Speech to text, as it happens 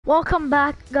Welcome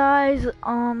back, guys,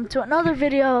 to another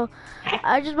video.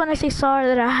 I just want to say sorry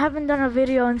that I haven't done a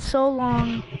video in so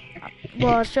long.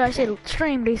 Well, should I say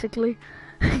stream, basically.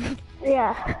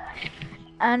 Yeah.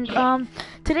 And,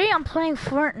 today I'm playing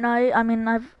Fortnite. I mean,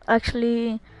 I've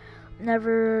actually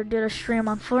never did a stream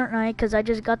on Fortnite, because I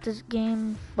just got this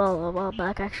game, well, a while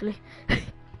back, actually.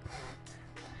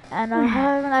 And I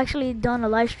haven't actually done a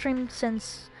live stream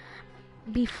since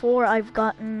before I've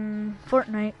gotten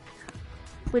Fortnite,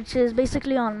 which is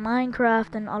basically on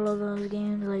Minecraft and all of those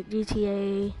games like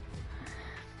GTA.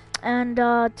 And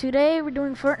today we're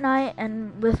doing Fortnite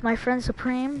and with my friend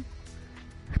Supreme.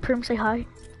 Supreme, say hi.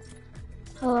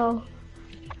 Hello.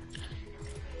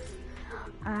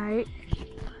 Alright.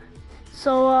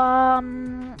 So,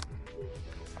 you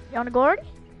wanna go already?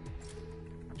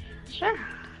 Sure.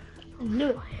 Let's do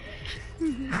it.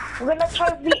 We're gonna try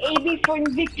to be AB for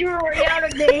Victory Royale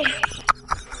today.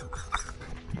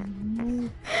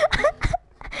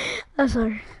 I'm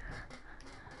sorry.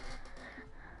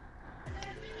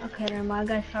 Okay, never mind,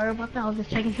 guys. Sorry about that. I was just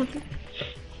checking something.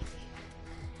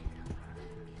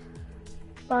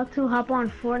 About to hop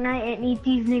on Fortnite and eat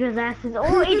these niggas' asses.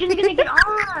 Oh, Agent's gonna get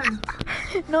on!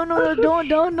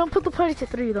 No, don't put the party to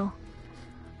 3 though.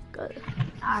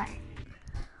 Alright.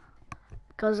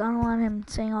 Cause I don't want him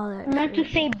saying all that. I meant to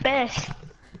say best.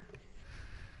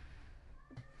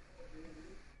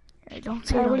 Hey, don't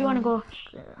say Where that. do you wanna go?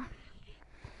 Yeah.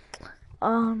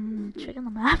 Checking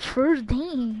the map first.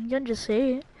 Dang, you can just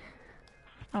say it.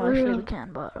 Oh, actually we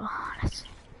can, but that's...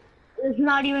 It's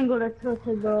not even gonna tilt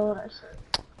it, bro.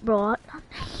 Bro,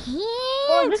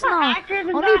 Oh, it's not.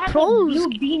 Only pros. Blue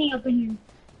beanie up in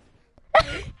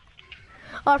here.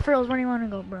 Oh, Frills, where do you want to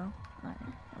go, bro?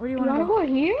 Where do you want to go? Go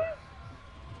here?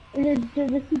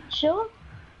 Does he chill?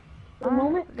 For a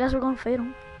moment? I guess we're going to fade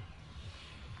him.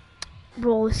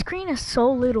 Bro, the screen is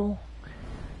so little.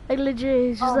 Like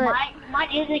legit, it's just that.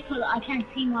 Mine isn't because I can't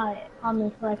see my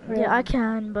comments like. Yeah, I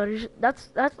can, but it's,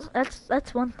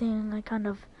 that's one thing I kind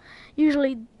of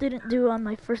usually didn't do on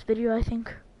my first video. I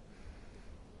think.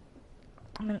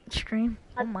 I mean, stream.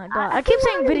 Oh my god, I keep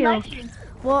saying video.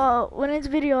 Well, when it's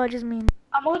video, I just mean.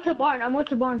 I'm going to the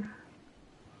barn.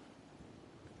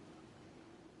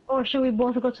 Or should we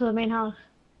both go to the main house?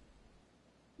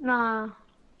 Nah.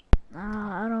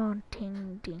 I don't.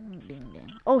 Ding.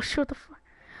 Oh, shoot the fuck.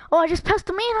 Oh, I just passed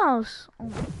the main house.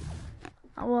 Oh.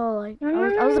 Well, like,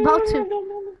 I was about to.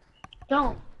 No.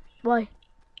 Don't. Why?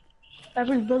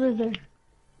 Everyone's brother's there.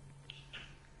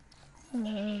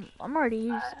 I'm already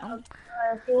used.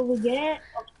 So we get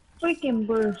a freaking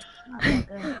burst.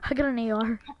 I got an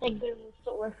AR. I think it was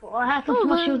so worthwhile. I have to Oh,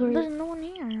 smash you. there's no one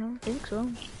here. I don't think so.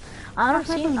 I don't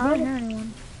hear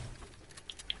anyone.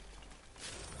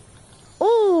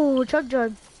 Oh, jug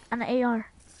and an AR.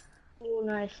 Oh,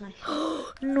 nice.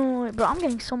 No, bro, I'm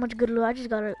getting so much good loot. I just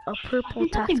got a purple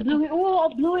tactical. Oh,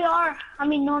 a blue AR. I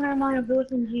mean, no, never mind. A blue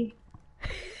SMG.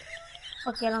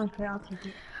 Okay, I don't care. I'll take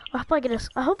it. I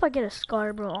hope I get a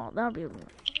scar, bro. That'd be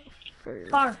for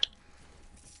Scar.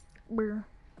 Bro.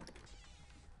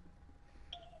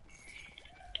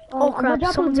 Oh crap!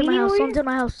 Someone's in my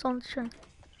house. Someone's trying.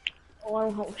 Oh, I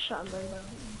don't have a shotgun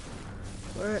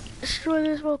though. Destroy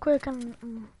this real quick.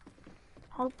 I'm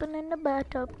hopping in the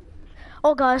bathtub.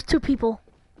 Oh guys, 2 people.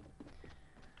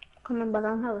 Come on, but I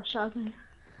don't have a shotgun.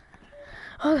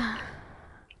 Oh.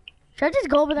 Should I just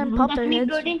go over there and pop their heads?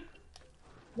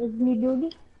 That's me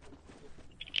building.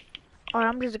 Or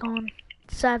I'm just going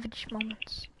savage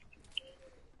moments.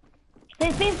 Stay,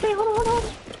 hold on.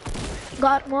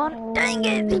 Got one. Oh. Dang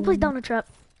it! He placed down a trap.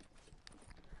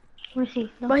 Where's he?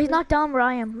 But he's not down where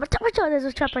I am. Watch out, there's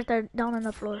a trap right there down on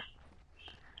the floor.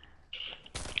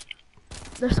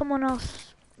 There's someone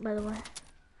else, by the way.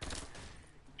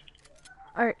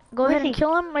 Alright, go ahead and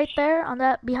kill him right there on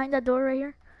that, behind that door right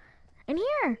here. In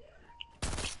here!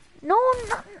 No,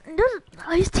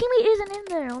 his teammate isn't in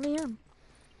there, only him.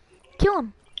 Kill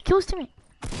him. Kill his teammate.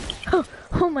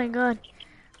 Oh my god.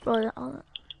 Bro,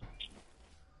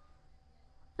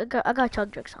 I got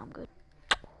chug jug, so I'm good.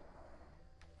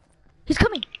 He's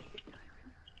coming!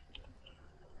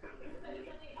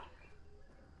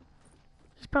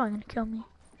 He's probably gonna kill me.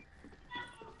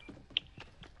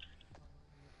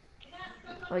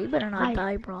 Oh, you better not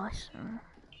die, bro. I swear.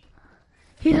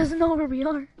 He doesn't know where we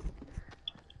are.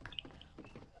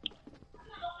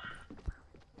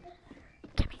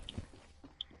 Get me.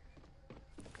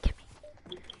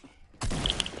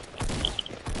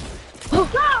 Oh!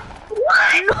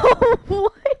 What? No!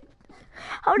 What?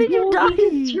 How did you die?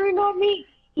 He just turned on me.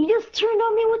 He just turned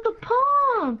on me with the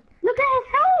pump. Look at his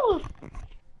health.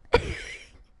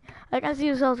 I can't see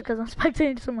yourself because I'm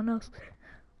spectating someone else.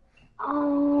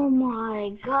 Oh my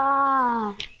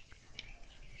god.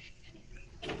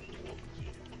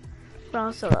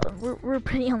 Bro, so we're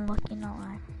pretty unlucky, no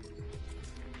lie.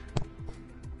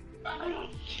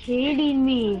 Kidding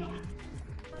me.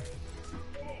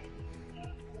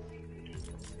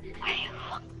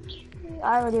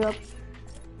 I already up.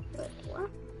 What?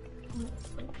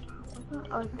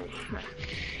 Oh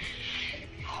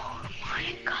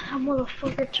my god, that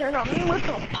motherfucker turned on me with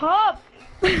a pop.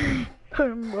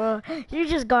 Bro, you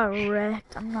just got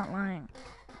wrecked. I'm not lying.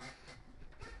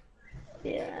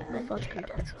 Yeah.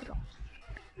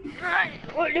 Alright,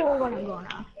 Where do we want to go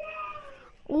now?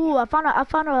 ooh, I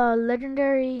found a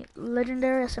legendary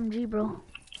SMG, bro.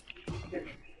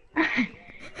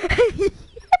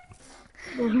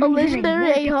 A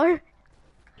legendary AR.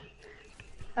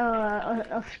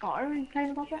 A scar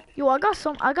kind of that. Yo, I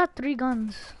got 3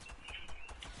 guns.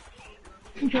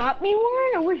 Drop me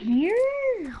one over here.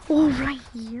 Oh, right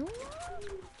here.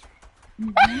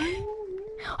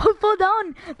 Oh, fall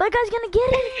down. That guy's gonna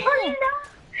get it. Sniper!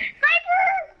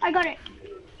 I got it.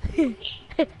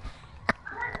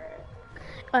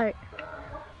 Alright.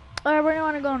 Alright, where do you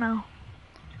want to go now?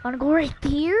 Want to go right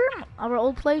here? Our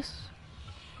old place?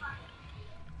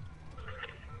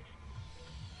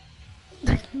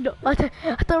 No, I thought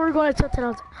we were going to something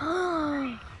else.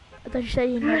 I thought you said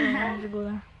you never wanted to go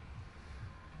there.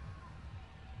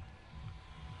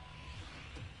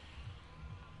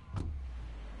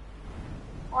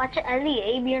 Watch Ellie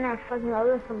AB and our fucking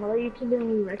other some other YouTuber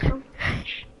and we wreck them.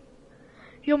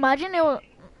 You imagine it?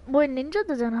 Boy, Ninja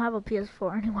doesn't have a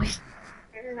PS4 anyways.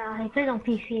 Nah, he plays on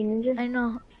PC, Ninja. I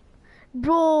know.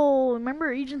 Bro,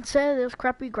 remember Agent said there's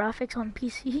crappy graphics on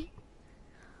PC?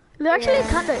 There actually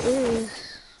kinda is.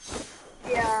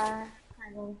 Yeah, I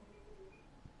know.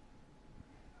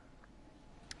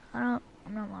 I'm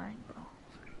not lying, bro.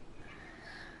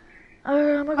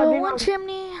 I'm gonna go one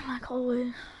chimney, like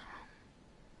always.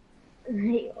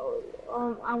 Hey,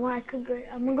 I'm gonna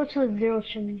go to the 0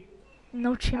 chimney.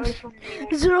 No chimney.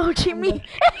 0 chimney.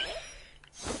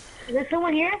 Is there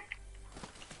someone here?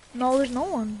 No, there's no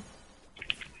one.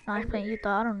 No, I think you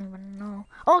thought, I don't even know.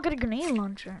 Oh, I got a grenade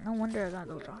launcher. No wonder I got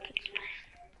those rockets.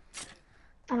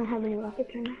 I don't have any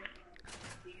rockets right now.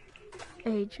 I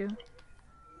hate you.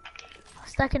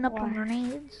 Stacking up on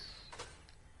grenades.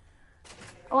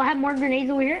 Oh, I have more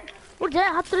grenades over here. Oh, yeah,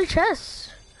 I have 3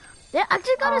 chests. Yeah, I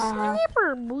just got a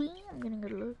sniper, boy. I'm getting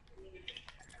good loot.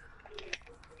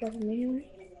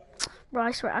 Bro,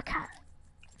 I swear, I can't.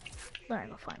 There I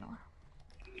go, finally.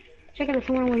 Check it, there's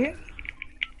someone over here.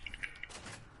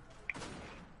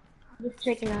 Just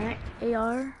checking on it.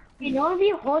 AR. You know, if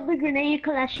you hold the grenade, you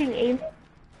can actually aim.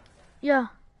 Yeah.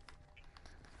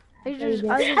 I found a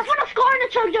scar in the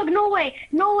chug jug. No way.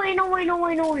 No way, no way, no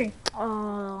way, no way.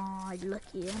 Oh, I'm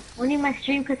lucky. Only my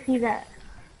stream could see that.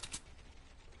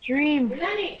 Stream.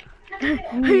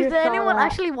 Is there anyone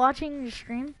actually watching your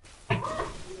stream?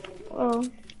 Oh.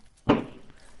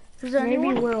 Is there Maybe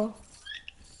anyone? will.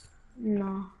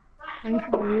 No. I'm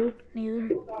for you.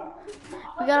 Neither.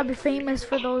 We gotta be famous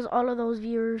for all of those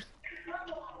viewers.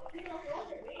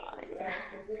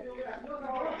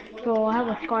 So I have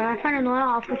a scar. I found another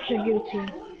offer to give it to you.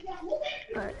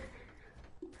 Alright.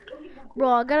 Bro,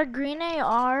 I got a green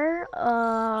AR,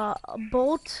 a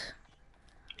bolt.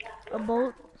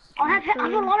 Oh, I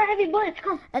have a lot of heavy bullets.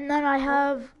 Come. And then I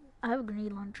have a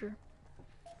grenade launcher.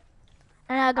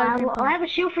 And I got I have a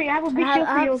shield for you. I have a big shield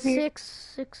for you over here.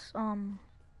 six I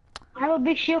have a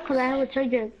big shield because I have a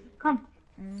charger. Come.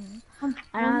 Come.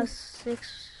 I have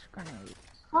 6 grenades.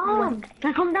 Come.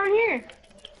 Now come down here.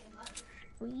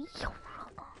 Look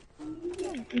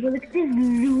at this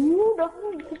loot.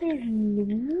 Look at this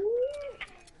loot.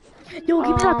 Yo,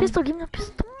 give me that pistol. Give me that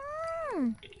pistol.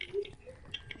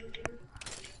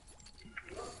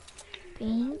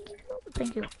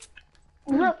 Thank you.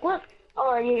 Look.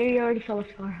 Oh, you already saw the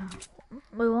scar, huh?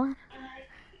 Wait, what?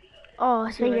 Oh,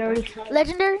 I see. You already saw it.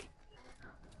 Legendary?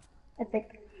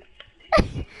 Epic.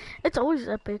 It's always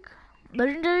epic.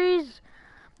 Legendaries,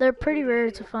 they're pretty rare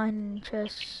to find in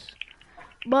chests.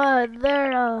 But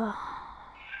they're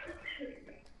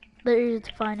easy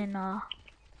to find in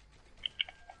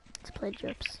display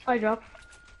drips. I drop.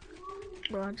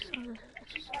 Bro, I just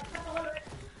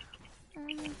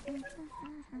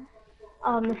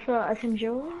It's SMG.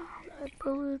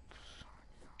 bullets.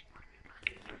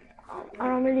 I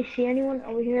don't really see anyone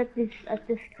over here at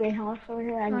this gray house over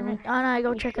here. I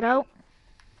go check it out.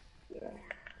 Yeah.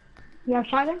 You have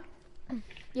shotgun?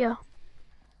 Yeah.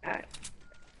 Alright.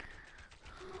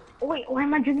 Oh, wait, why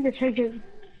am I drinking the charger?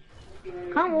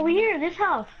 Come over here, this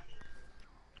house.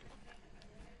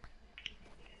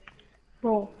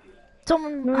 Bro.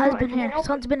 Someone has been here.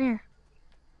 Someone's been here.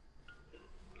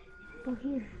 Oh,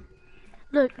 here.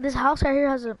 Look, this house right here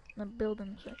has a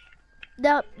building. So.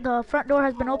 The front door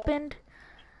has been opened.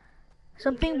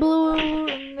 Something blue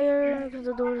in there because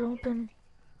the door's open.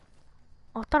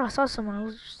 Oh, I thought I saw someone. It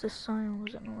was just this sign.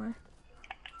 Was it nowhere?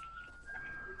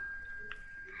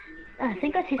 I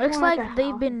think I see Looks someone at like the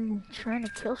they've house. been trying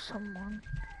to kill someone.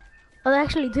 Oh, they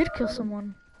actually did kill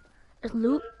someone. It's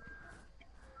loot.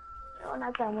 No,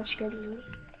 not that much good loot.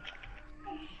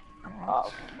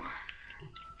 Oh.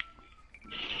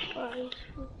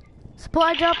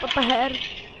 Supply drop up ahead.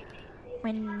 I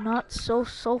mean, not so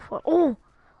far. Oh!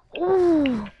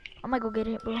 Oh! I might go get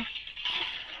it, bro.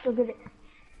 Go get it.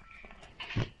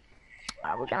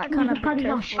 Alright, we're gonna kind of be probably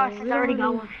careful. shots. I already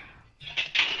got one.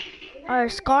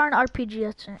 Alright, Scar and RPG,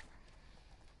 that's it.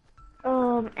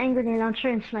 Anger grenade launcher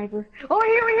and sniper. Oh,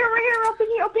 right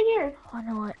here, up in here. Oh, I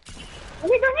know it.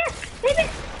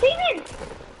 David!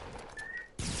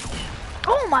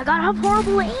 Oh my god, I have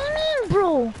horrible aiming,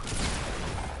 bro!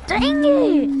 Dang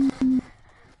it!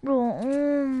 Bro,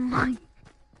 oh my...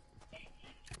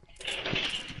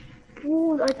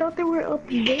 Dude, I thought they were up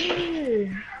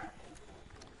there.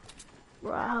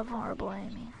 Bro, I have horrible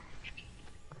aiming.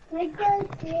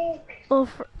 Oh,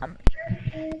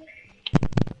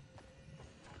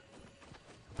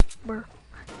 Bro.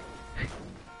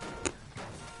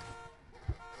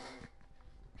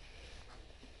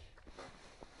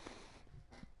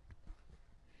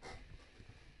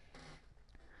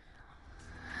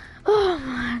 Oh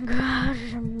my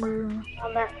gosh, bro.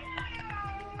 on that.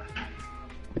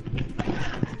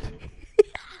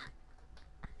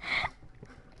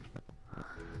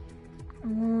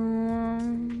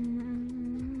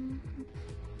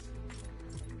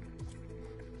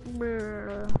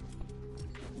 Brr.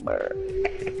 Brr.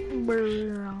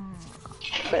 Brr.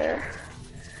 Brr.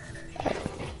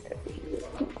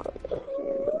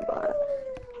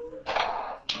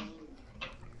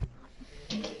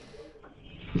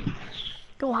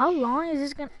 Yo, how long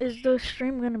is the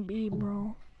stream gonna be,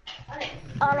 bro?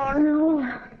 I don't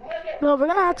know. Well, we're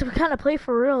gonna have to kind of play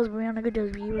for reals. We're gonna get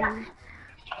those viewers.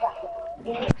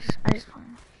 I just want.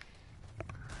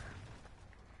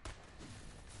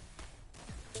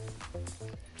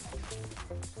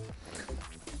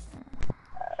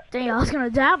 Dang, I was gonna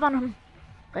dab on him,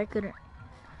 but I couldn't.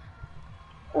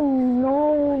 Oh,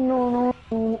 no. No.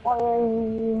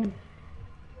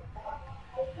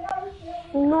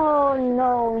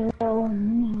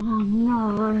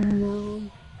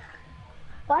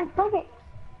 Fine, fuck it.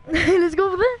 Let's go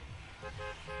over there.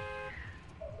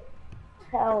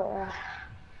 Hell,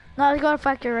 No, let's go to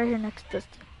factory right here next to this.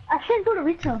 I should go to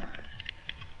retail.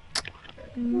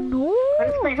 No,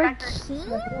 Let's play right factory.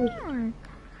 here.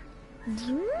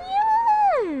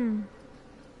 Damn.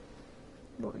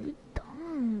 Bro, you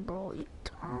dumb, bro. You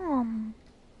dumb.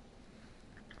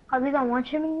 Are we gonna watch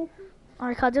him?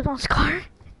 Alright, call this on Scar.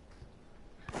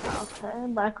 Okay,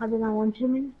 but I called it on one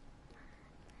chimney.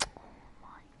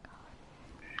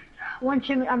 One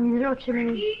chimney, I mean 0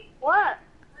 chimney. What?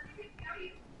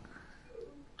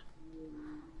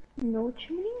 No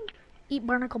chimney? Eat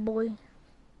barnacle, boy.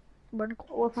 Barnacle.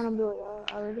 What kind of build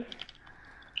already?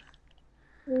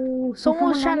 Ooh, Someone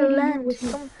was trying to landed land. here with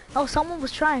me. Someone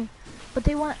was trying, but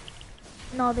they went.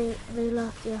 No, they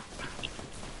left. Yeah.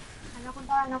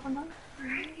 I knock on that.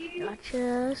 Got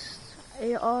chest,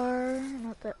 AR,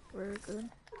 not that very good.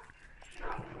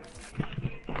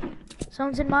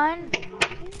 Someone's in mine.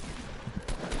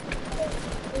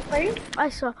 Are you? I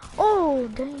saw. Oh,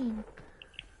 dang.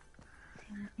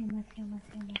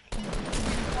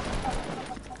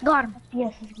 Got him.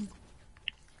 Yes.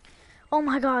 Oh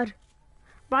my god.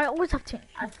 But I always have to.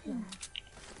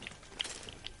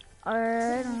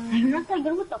 Alright. I'm not that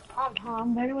good with the pump, huh?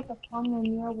 I'm better with the pump than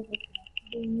you are with the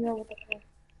pump.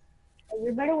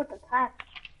 You're better with the pack.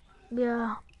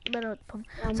 Yeah, better with the pump.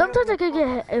 Sometimes I could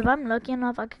get, if I'm lucky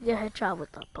enough, I could get headshot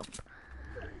with the pump.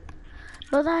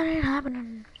 But that ain't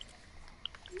happening.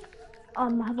 I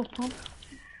have a pump.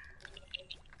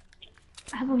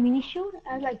 I have a mini shield.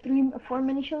 I have like 4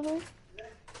 mini shields.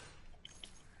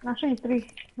 Actually 3.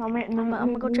 I'm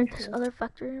gonna go check this other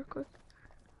factory real quick.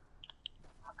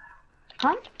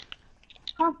 Come.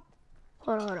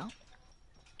 Hold on.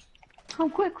 Come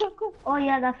quick. Oh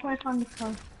yeah, that's where I found the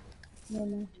car.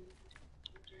 No.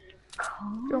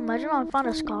 Yo, imagine I found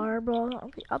a Scar, bro.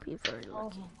 I'll be very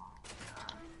lucky.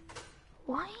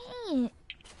 Why?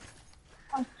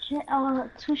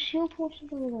 2 shield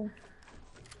potions over there.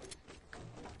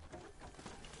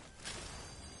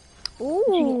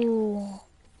 Ooh.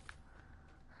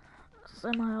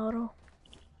 Semi-auto.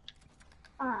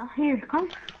 Here, come.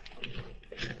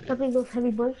 Something those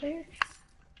heavy bullets right here.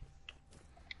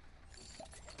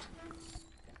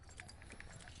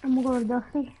 I'm gonna go to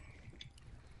Dusty.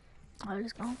 I'll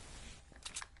just go.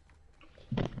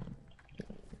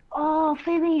 Oh,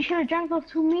 Fabian, you should have drank those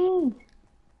 2 minis.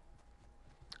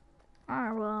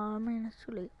 Alright, well, I mean, it's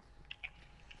too late.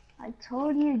 I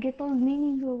told you, get those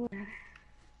minis over there.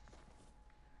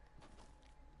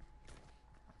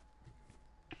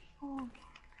 Oh.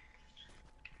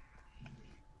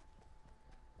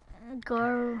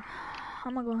 Go.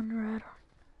 I'm gonna go on the red.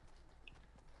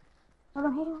 Hold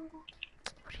on. What are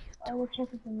you I will check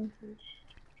the message.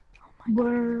 Oh my god.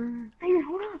 Burn. Fabian,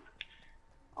 hold up.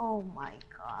 Oh my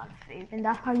god, Fabian,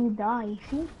 that's how you die.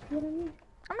 See? See what I mean?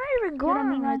 I'm not even what going I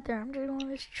mean, right there. I'm just doing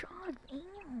this job. Damn.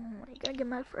 You gotta get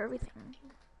mad for everything.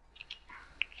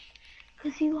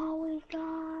 Cause you always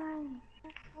die.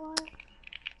 That's why.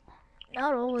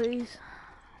 Not always.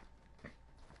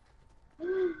 I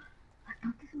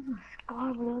thought this was a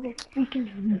scar, but it was a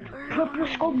freaking purple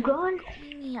scope gun.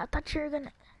 Yeah, I thought you were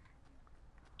gonna.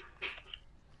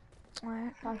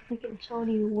 Alright. So I freaking told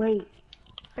you, wait.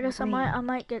 I guess I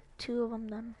might get 2 of them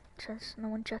then, since no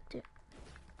one checked it.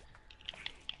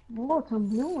 Whoa, it's a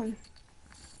blue one.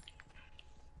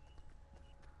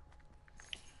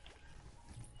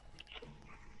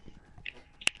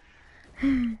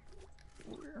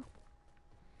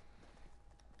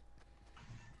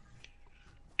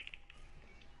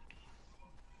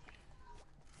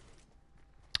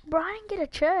 Bro, I didn't get a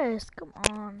chest. Come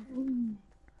on.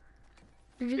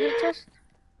 Did you get a chest?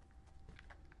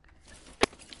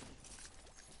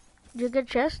 Did you get a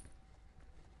chest?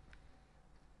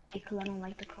 Because I don't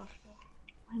like the crossbow.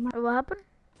 What happened?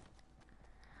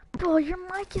 Bro, your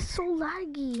mic is so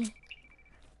laggy.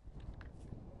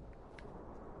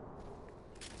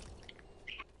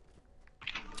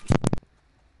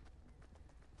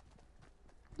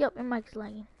 Yep, your mic is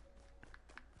lagging.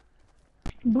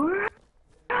 Bruh.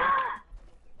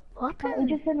 What I happened?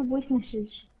 just sent a voice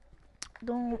message.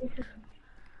 Don't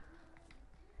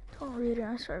read it.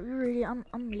 I swear, you read it.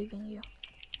 I'm leaving you.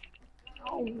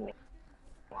 Oh.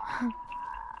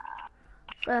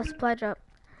 Fast supply drop.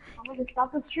 I'm gonna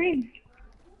stop the stream.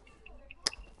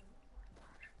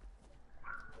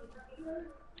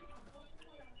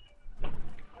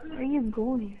 Where are you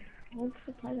going? What's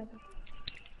the supply drop?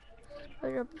 Supply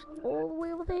drop's all the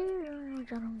way over there,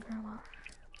 which I don't care about.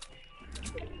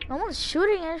 No one's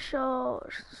shooting it, so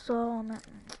it's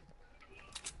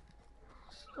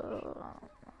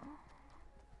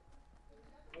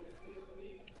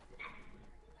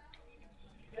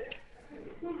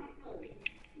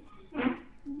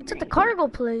at the cargo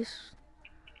place.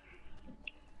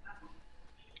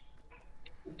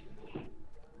 I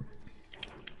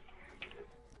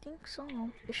think so.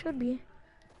 It should be.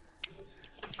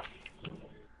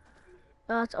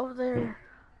 It's over there.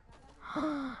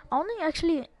 Only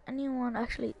anyone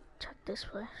actually checked this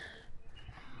place.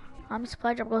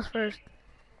 Supply drop goes first.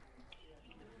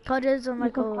 Cause it's on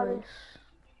like always.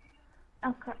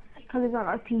 Okay, because it's on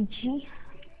RPG.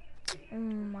 Oh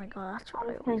my god, that's what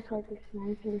I It's always. like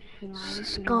a sniper.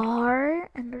 Scar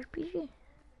and RPG.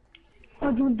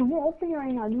 Oh, don't open it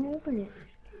right now. Don't open it.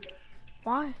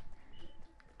 Why?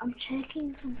 I'm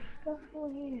checking some stuff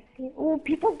over here. See? Oh,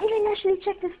 people didn't actually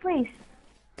check this place.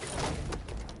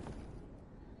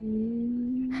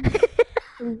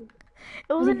 It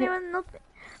wasn't even nothing.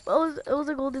 It was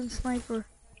a golden sniper.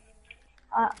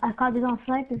 I caught it on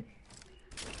sniper.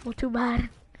 Well, too bad.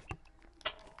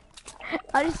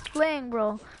 I'm just playing,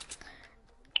 bro.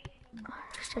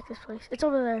 Let's check this place. It's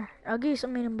over there. I'll give you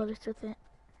some medium bullets with it.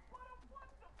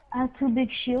 I have 2 big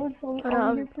shields over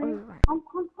here. Come.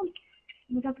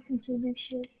 We got some 2 big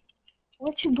shields.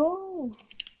 Where'd you go?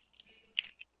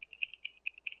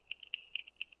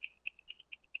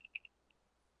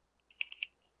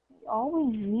 He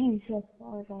always leaves as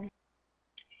far as I.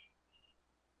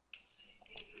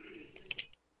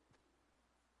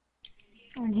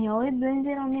 And he always blames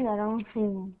it on me that I don't save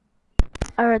him.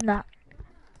 I heard that.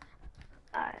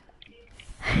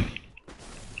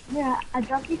 Yeah, I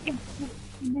dropped you some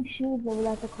 2 big shields over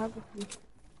at the carpet place.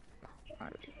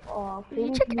 Did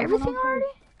you check everything already?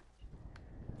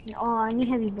 Oh, I need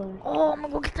heavy bullets. Oh, I'm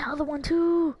gonna go get the other one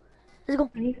too. Let's go.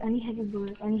 I need heavy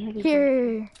bullets.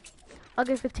 Here. I'll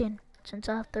get 15 since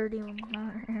I have 30 of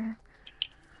them.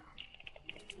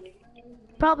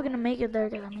 Probably gonna make it there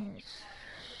because I mean it's.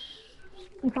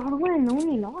 It's all the way in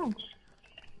only launch.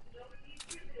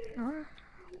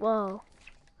 Whoa.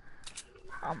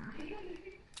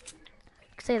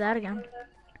 Say that again.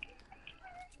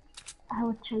 I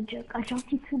will check. I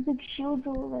dropped you 2 big shields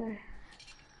over there.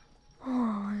 Oh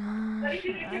my gosh.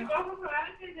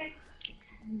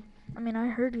 I mean, I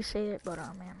heard you say it, but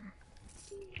man.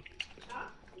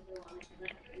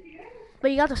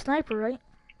 But you got the sniper, right?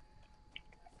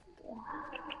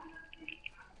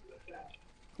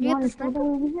 You get the sniper?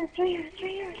 It's right here, it's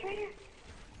right here, it's right here.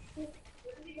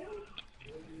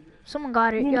 Someone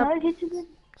got it. You Yep. got it, hit you?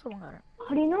 Someone got it.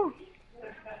 How do you know?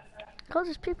 Cause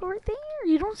there's people right there.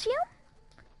 You don't see them?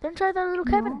 They're inside that little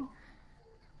cabin.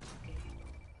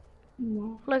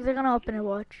 No. Like they're gonna open it.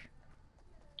 Watch.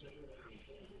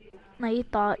 No, you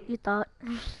thought.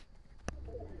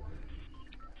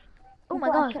 Oh my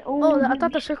god. Oh, I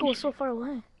thought the circle was so far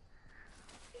away.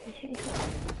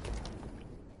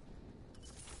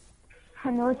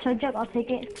 No, charge up. I'll take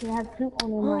it. Can I have two? Oh,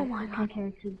 no, Oh my god.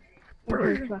 Two. You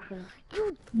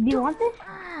Do you want this?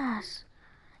 ass.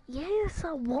 Yes,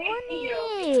 I want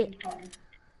it.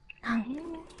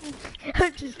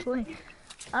 I'm just playing.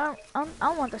 I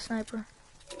don't want the sniper.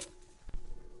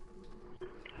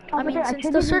 I mean,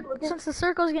 since the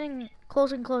circle's getting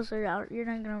closer and closer, you're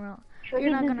not gonna know.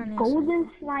 You're not gonna need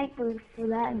golden sniper for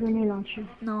that grenade launcher.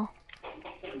 No.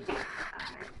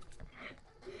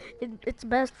 It's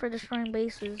best for destroying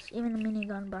bases, even the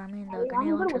minigun. But I mean, the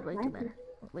grenade launcher is way too better.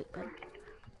 Way better.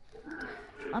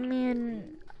 I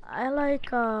mean, I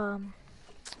like I don't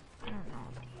know.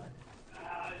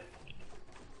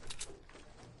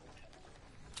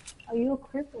 Are you a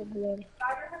cripple, blood?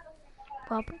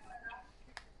 Papa?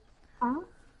 Huh?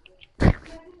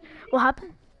 What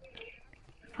happened?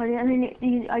 I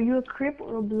mean, are you a crip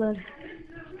or a blood?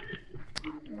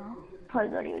 No. I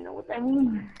don't even know what that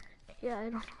means. Yeah, I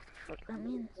don't know what the fuck that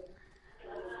means.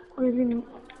 What does it mean?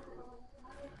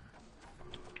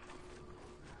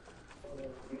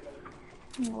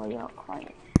 Oh, yeah,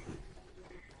 quiet.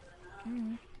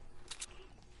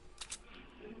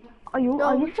 Are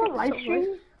you still live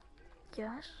streaming?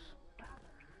 Yes.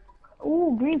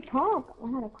 Oh, green pump. I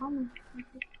had a comment.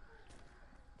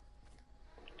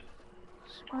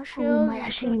 You might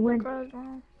actually win.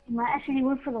 You might actually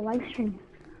win for the live stream.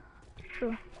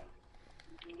 Sure.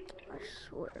 I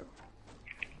swear.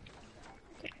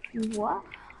 What?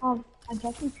 Oh, I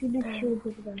definitely see the shield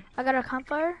over there. I got a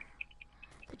campfire.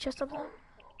 The chest up there.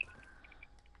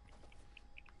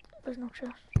 There's no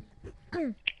chest.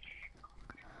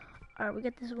 Alright, we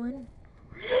get this win.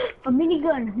 A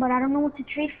minigun, but I don't know what to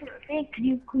trade for. Hey, could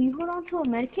you hold on to a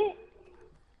medkit?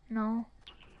 No.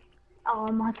 Oh,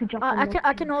 I'm gonna have to drop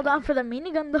I can hold on for the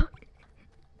minigun though.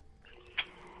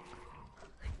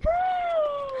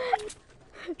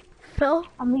 Phil?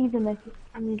 I'm gonna use the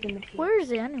medkit. Where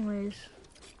is it anyways?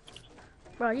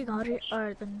 Bro, you got it.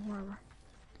 Alright then, whatever.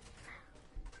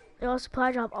 Yo,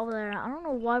 supply drop over there. I don't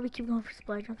know why we keep going for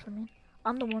supply drops. I mean,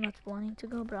 I'm the one that's wanting to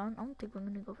go, but I don't think we're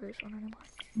gonna go for this one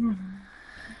anymore.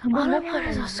 All I want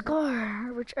is a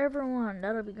scar, whichever one.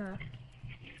 That'll be good.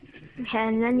 Okay,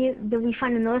 and then we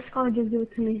find another scar. Just give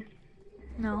it to me.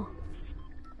 No,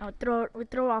 we throw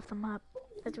it off the map.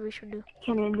 That's what we should do.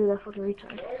 Can't even do that for the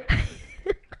retard.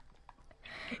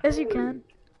 Yes, you can,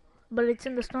 but it's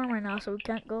in the storm right now, so we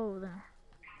can't go over there.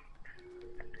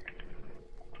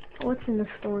 What's in the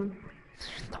storm?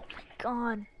 Oh my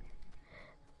god.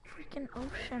 Freaking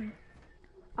ocean.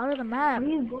 Out of the map. Where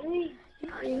are you going?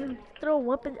 You throw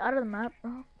weapons out of the map,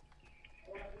 bro.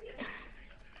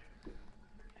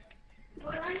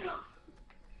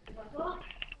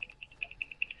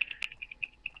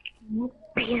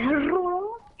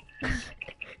 Perro.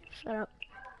 Shut up.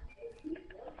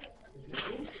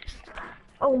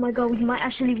 Oh my god, we might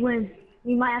actually win.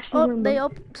 We might actually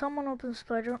win. Someone opened the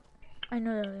spider. I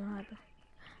know that was gonna happen.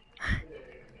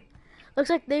 Looks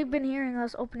like they've been hearing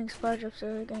us opening spider up, so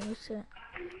they're getting used to it.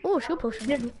 Oh, shoe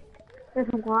potion. There's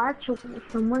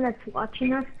someone that's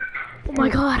watching us. Oh my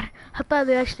god, I thought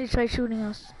they actually tried shooting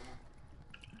us.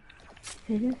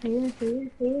 Save it.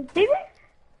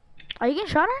 Are you getting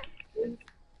shot at?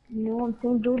 No, I'm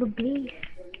saying go to base.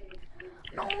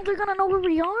 No, they're gonna know where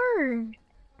we are.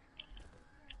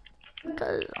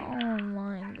 Because, oh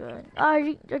my god.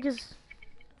 I guess.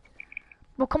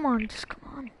 Bro, come on, just come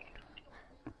on.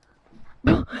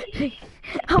 Bro,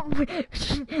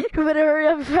 you better hurry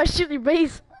up if I shoot your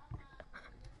base.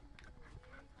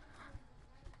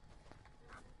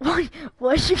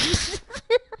 Why should you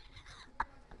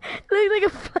look like a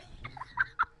flying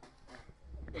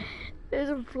there's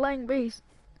a flying base.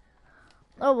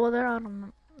 Oh well, they're out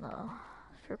on the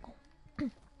circle.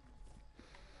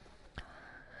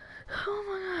 Oh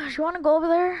my gosh, you wanna go over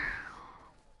there?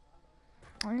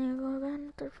 I need to go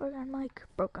then. Their fucking mic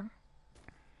broken.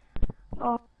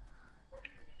 Oh.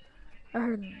 I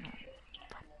heard them.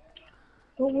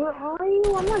 Well, where are you?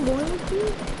 I'm not going with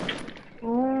you.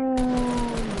 Oh.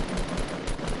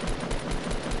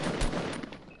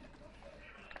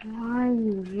 Why are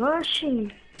you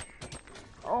rushing?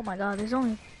 Oh my god, there's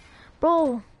only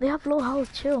Bro, they have low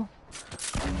health, chill.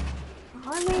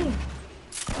 Are they?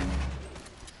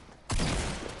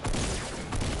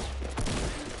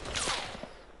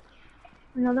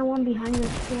 Another one behind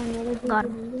us too, another dude Got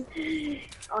him. behind us.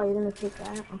 Oh, you're gonna take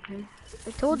that? Okay.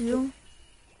 I told you.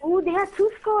 Oh, they had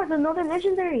 2 scores, another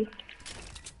legendary.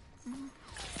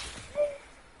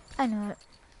 I know it.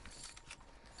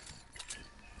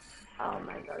 Oh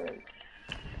my god.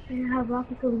 They have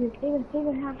rockets over here. David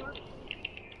have rockets.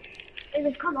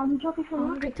 David, come on, I'm dropping some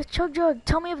Drink rockets. the chug jug.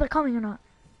 Tell me if they're coming or not.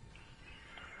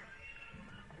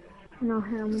 No,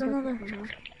 here, I'm There's dropping another some chug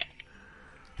rockets. jug.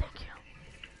 Thank you.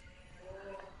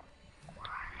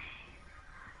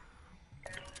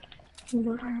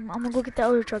 I'm gonna go get the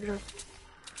other chug jug.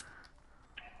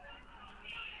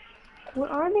 Where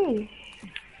are they?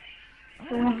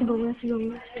 We have to go, we have to go, we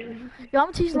have to go. You want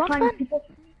me to use the We're launch fighting pad?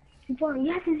 people,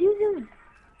 yes, it's using.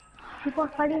 People are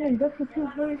fighting in Dusty too.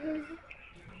 Hurry.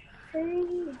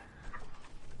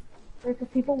 There's the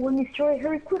people will destroy.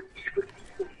 Hurry, quick.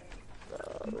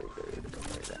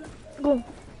 Go.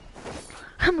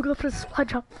 I'm gonna go for the supply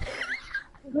drop.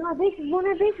 Go on our base,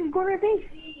 go on our base.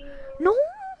 No!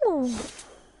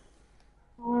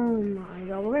 Oh my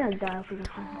god, we're gonna die if we don't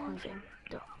find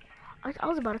the I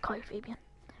was about to call you Fabian.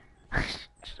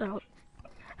 Shut up.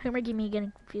 You're making me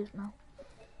getting confused now.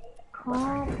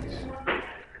 God,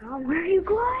 where are you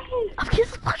going? I'm getting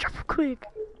the supply drop real quick.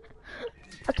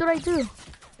 That's what I do.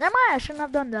 Never mind, I shouldn't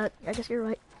have done that. I guess you're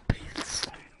right.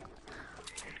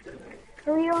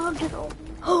 Hurry up, just open.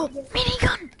 Oh,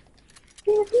 minigun!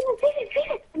 Feed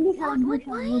it. What?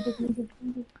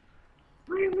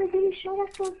 Where am I getting shot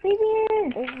at from,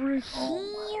 Fabian? Over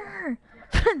here!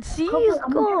 I'm Francisco!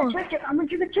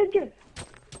 gonna check it.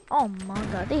 Oh my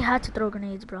god, they had to throw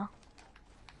grenades, bro.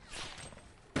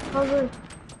 Cover.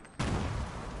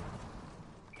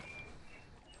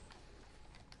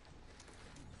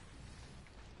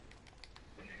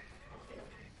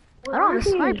 I don't have a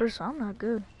sniper, so I'm not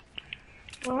good.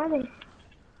 Where are they?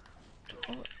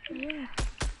 Oh, yeah.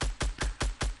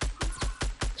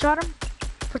 Shot him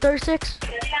for 36.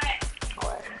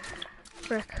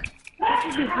 Frick.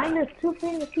 Behind us, two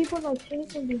things, people like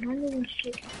chasing behind us and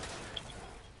shit.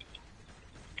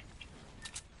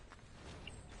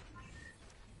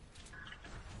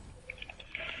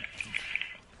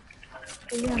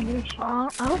 Yeah, I'm getting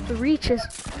shot. I hope the reach is.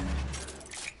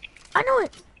 I know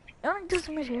it! It only does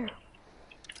a here.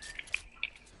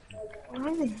 Where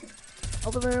are they?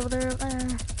 Over there.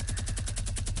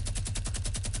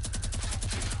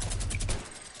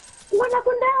 One up,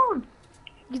 one down!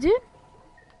 You did?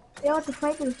 They are the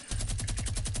fighters.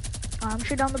 I'm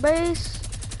shooting down the base.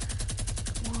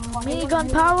 Minigun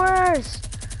powers!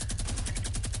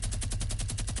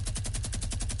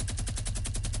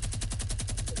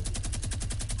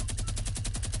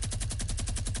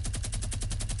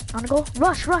 I'm gonna go.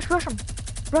 Rush him.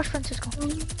 Rush, Francisco.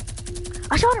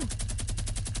 I shot him!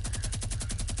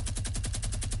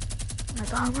 Oh my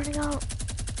god, I'm running out.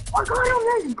 I got him,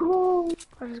 let's go!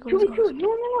 Let's go. 2v2, no,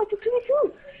 I took 2v2!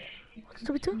 What's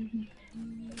 2v2?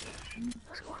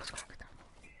 Let's go. Get that.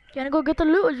 You wanna go get the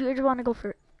loot or you just wanna go for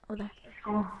it? Over there.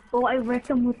 Oh, I wrecked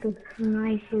him with the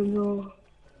sniper, bro.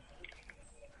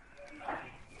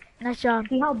 Nice job.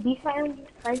 See how beast I am,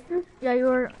 slices? Yeah,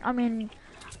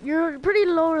 you're pretty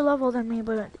lower level than me,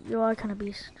 but you are kind of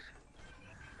beast.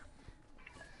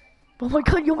 Oh my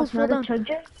god, you almost fell down.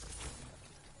 Charger?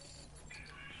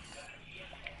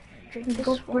 Drink Let's this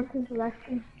go one. versus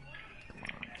Leslie.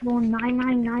 No,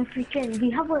 999 freaking. Do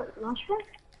you have a launch pad?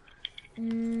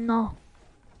 No.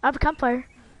 I have a campfire.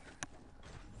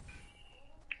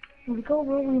 Let's go,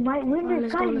 bro. We might win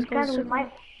this, guys. We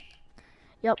might.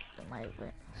 Yep, I might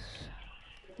win.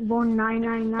 Born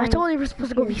 999. I told you we're supposed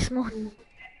to go be small.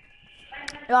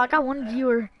 Yo, I got one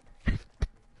viewer.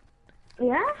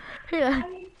 Yeah? Yeah.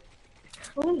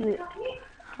 Who is it?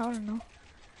 I don't know.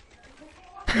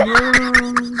 No.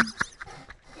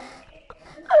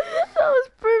 That was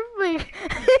perfect.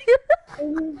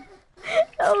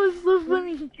 That was so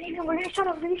funny. We're gonna shut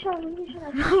up.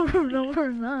 No,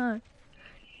 we're not.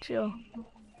 Chill.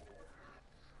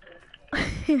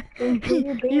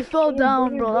 You fell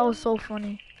down, bro. That was so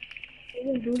funny.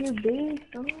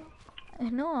 I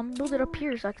know, I'm building up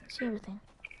here so I can see everything.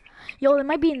 Yo, they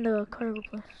might be in the cargo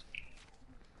place.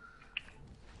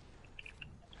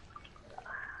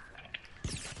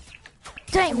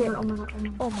 Dang it!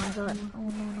 Oh my god. Oh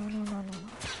no.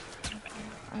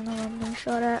 I know I'm being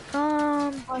shot at.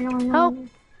 Help! I don't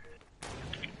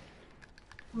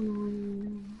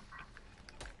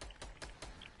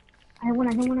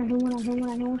wanna.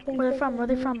 Where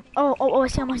they from? Oh, I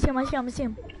see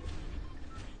him.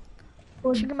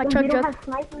 Well, Should get my we charge don't up. have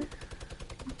snipers.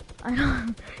 I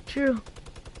know. True.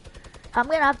 I'm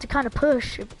gonna have to kind of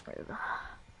push. Do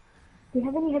you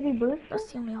have any heavy bullets?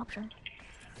 That's the only option.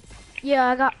 Yeah,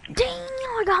 I got. Dang!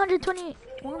 I got 121.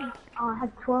 Oh, I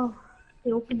had 12.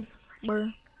 They opened. Bro.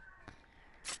 You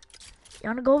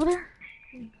wanna go over there?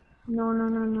 No, no,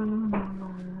 no, no, no, no, no,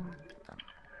 no.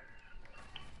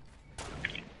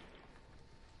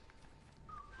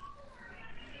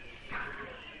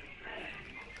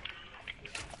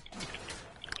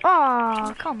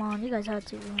 Oh, come on. You guys had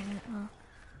to run it. No,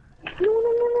 no,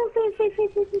 no, no, stay,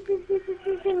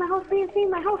 my house, stay,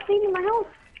 my house, stay in my house.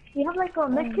 You have like a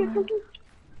lecture or something?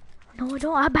 No, I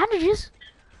don't. I have bandages.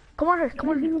 Come on, come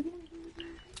on.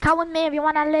 Come with me if you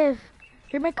wanna live.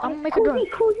 Here, I'm gonna make a door.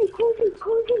 Cozy.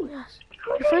 Yes.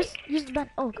 You first use the band.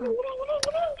 Oh, God.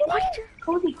 Why did you?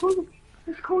 Cozy.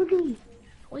 It's cozy.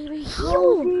 Wait,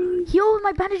 heal. Heal with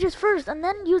my bandages first, and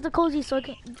then use the cozy so I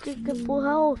can get full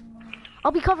health.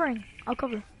 I'll be covering. I'll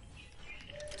cover.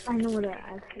 I know where they're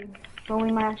actually. But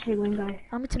we might actually win, guys.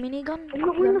 I'm a mini gun.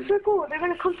 We're in the circle. They're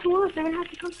gonna come to us. They're gonna have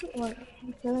to come to us.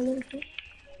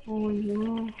 Oh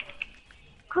no.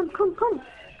 Come.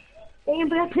 Hey,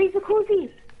 but I place the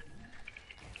cozy.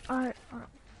 Alright.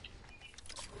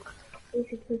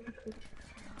 Place.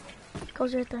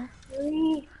 Cozy right there.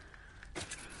 Hurry.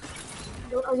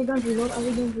 Are we done?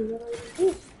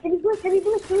 Ooh, heavy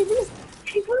bullets.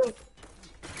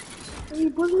 Heavy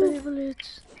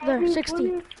bullets. There, 60.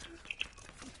 Bullets.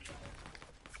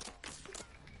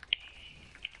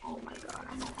 Oh my god,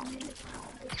 I'm in this now.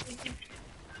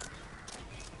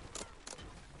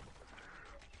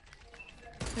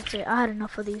 That's it. I had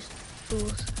enough of these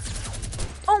fools.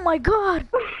 Oh my god!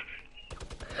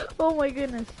 Oh my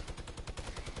goodness.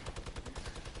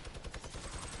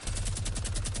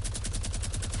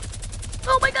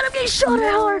 Oh my god, I'm getting shot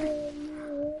at hard!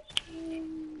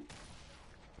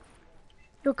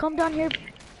 Yo, come down here.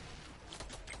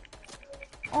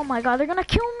 Oh my god, they're gonna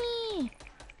kill me!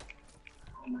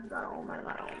 Oh my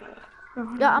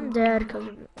god. Yeah, I'm dead because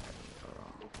of it.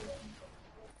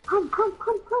 Come. I'm Steven,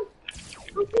 come.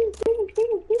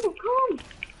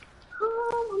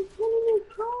 I'm telling you,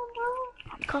 come.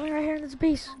 I'm coming right here in this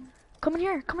base. Come in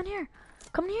here.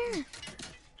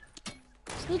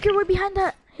 Sneak your way behind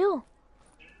that hill.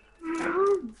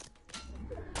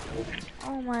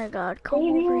 Oh my god, come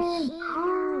over here.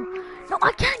 No,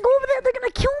 I can't go over there. They're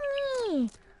gonna kill me.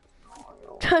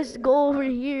 Just go over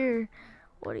here.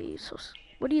 What are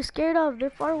you scared of? They're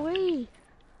far away.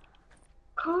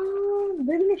 Come,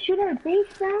 they're gonna shoot our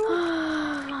base down.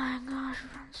 Oh my gosh,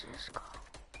 Francisco.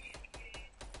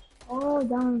 Oh,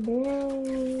 down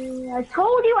there. I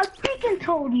freaking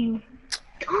told you.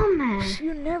 Dumbass.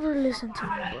 You never listen to me,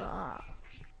 bro.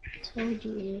 Told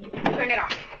you. Turn it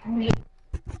off.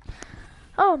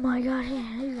 Oh my god,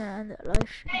 he's gonna end that live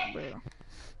stream, bro.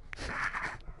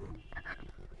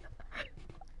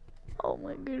 Oh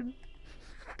my god.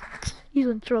 He's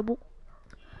in trouble.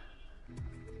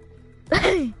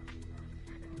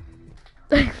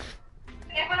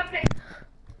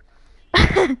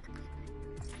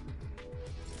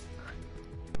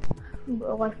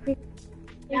 Bro, I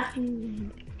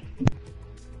freaking.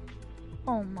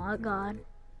 Oh my god.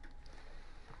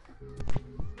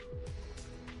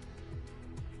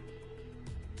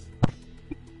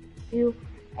 You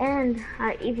and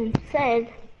I even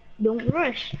said, don't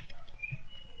rush.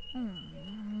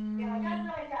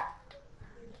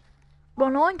 Bro,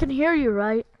 no one can hear you,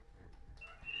 right?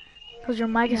 Because your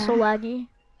mic is so laggy.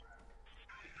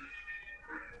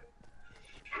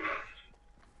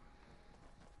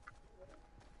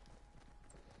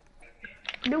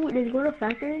 Dude, let's go to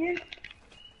factory again.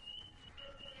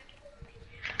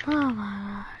 Oh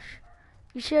my gosh.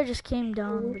 You should have just came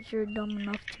down, but you're dumb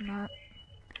enough to not.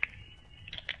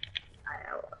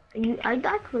 I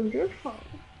died from your fault.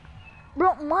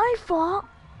 Bro, my fault.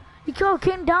 You could have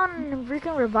came down and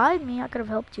freaking revived me. I could have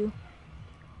helped you.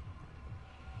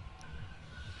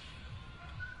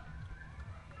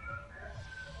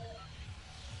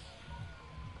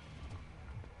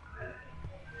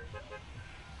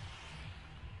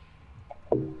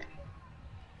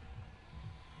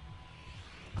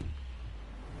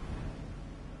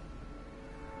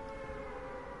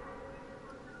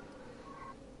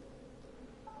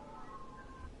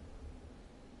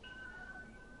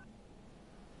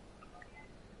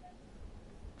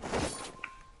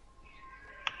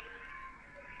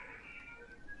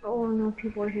 Oh no,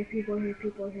 people are here.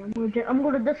 I'm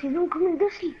going to Dusty. No, come in,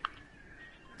 Dusty.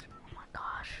 Oh my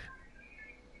gosh.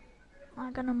 I'm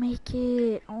not gonna make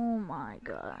it. Oh my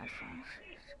gosh.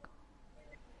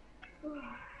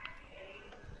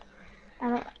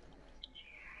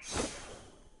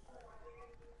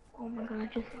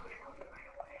 just.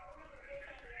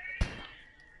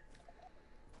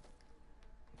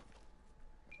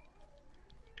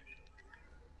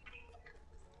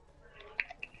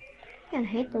 I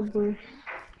hate the boost.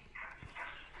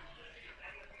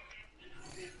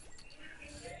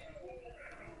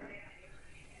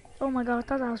 Oh my god, I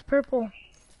thought that was purple.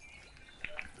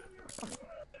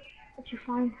 What you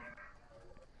find?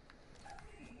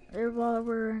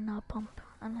 Revolver and a pump.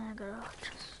 And then I gotta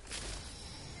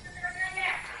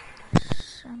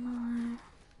just semi.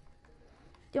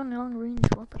 The only long range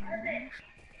weapon I have, actually.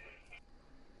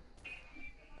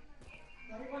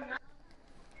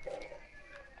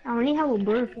 I only have a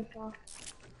burst. That's all.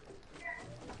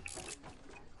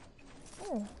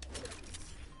 Oh.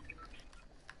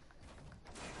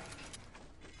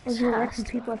 Is there like some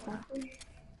people attacking?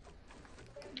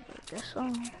 I guess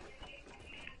so.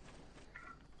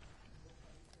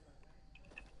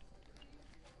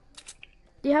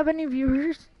 Do you have any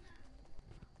viewers?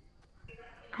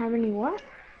 How many what?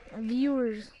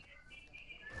 Viewers.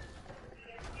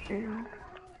 Yeah.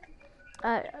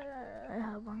 I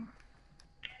have one.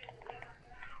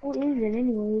 Who is it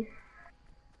anyways?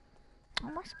 How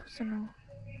am I supposed to know?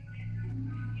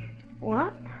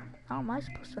 What? How am I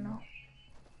supposed to know?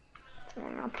 I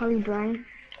don't know, probably Brian.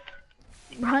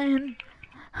 Brian.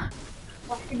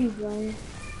 What should be Brian?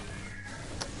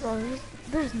 Bro,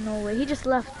 there's no way. He just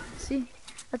left. See?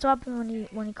 That's what happened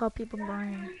when he called people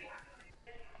Brian.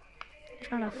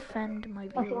 Trying to offend my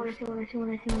viewers.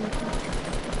 I see.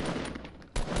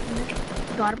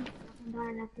 Got him.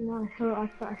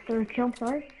 I still kill,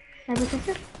 sorry. Sniper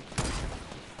sister?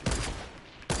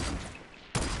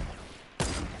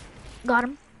 Got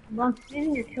him. I'm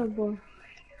stealing your kill, boy.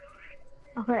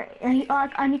 Okay,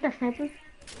 I need the sniper.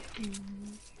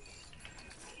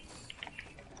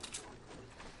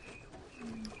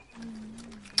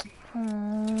 Oh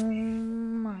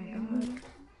my god.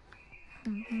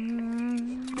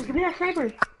 Give me that sniper.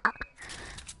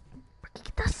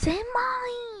 Get the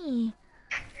semi.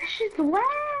 This shit's wet.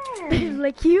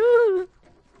 Like you.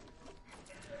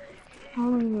 I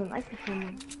don't even like this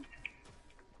one.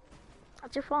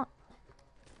 That's your fault.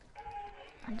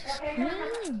 I just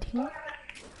need you.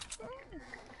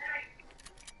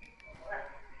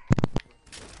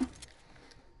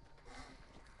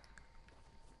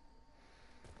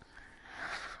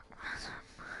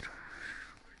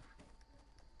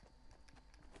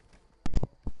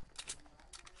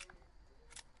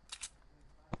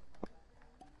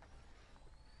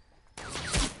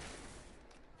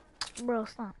 Bro,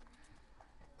 stop.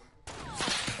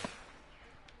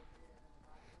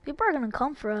 People are gonna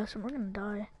come for us and we're gonna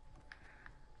die.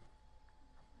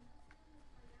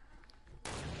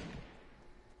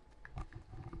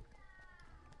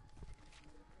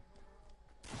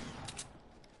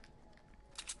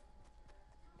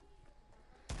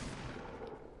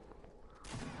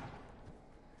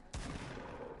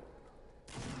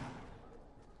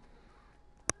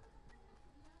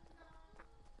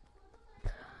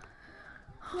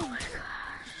 Oh my gosh.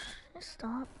 Just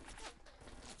stop.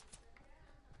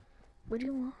 What do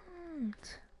you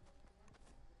want?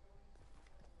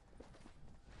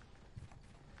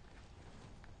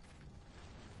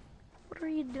 What are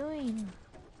you doing?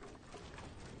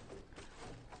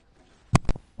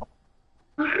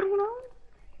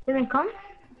 Dylan, come.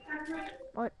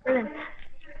 What? Dylan,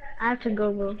 I have to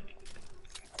go, bro.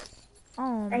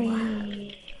 Oh my.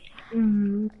 Hey.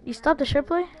 You stopped the share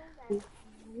play?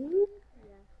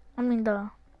 I mean the...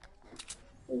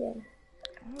 Yeah.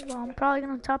 Well, I'm probably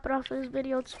gonna top it off this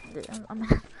video. I mean,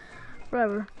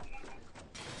 whatever.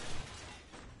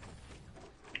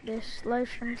 This live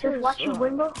stream too. Just watch your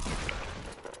window.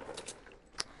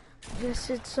 Guess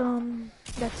it's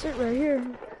that's it right here.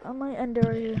 I might end it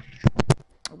right here.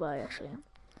 Bye, actually.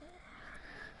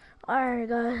 Alright,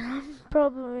 guys.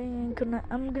 I'm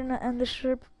gonna end the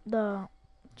stream.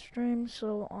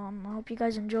 So I hope you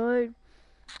guys enjoyed,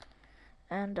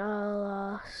 and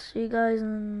I'll see you guys in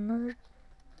another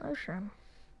live stream.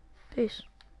 Peace.